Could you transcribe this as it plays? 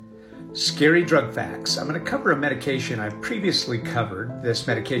Scary drug facts. I'm going to cover a medication I've previously covered. This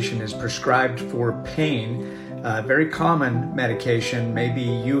medication is prescribed for pain, a very common medication. Maybe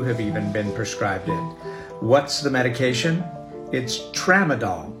you have even been prescribed it. What's the medication? It's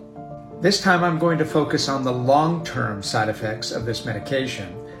tramadol. This time I'm going to focus on the long-term side effects of this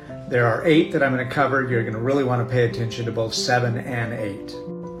medication. There are 8 that I'm going to cover. You're going to really want to pay attention to both 7 and 8.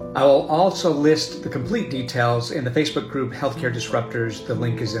 I will also list the complete details in the Facebook group Healthcare Disruptors. The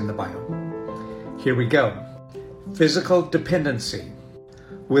link is in the bio. Here we go. Physical dependency.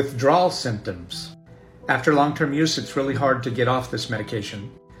 Withdrawal symptoms. After long-term use, it's really hard to get off this medication.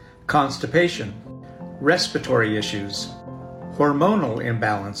 Constipation. Respiratory issues. Hormonal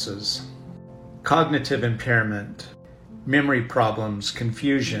imbalances. Cognitive impairment. Memory problems,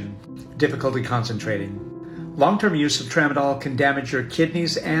 confusion, difficulty concentrating. Long-term use of tramadol can damage your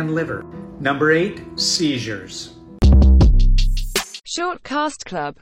kidneys and liver. Number 8, seizures. Shortcast Club.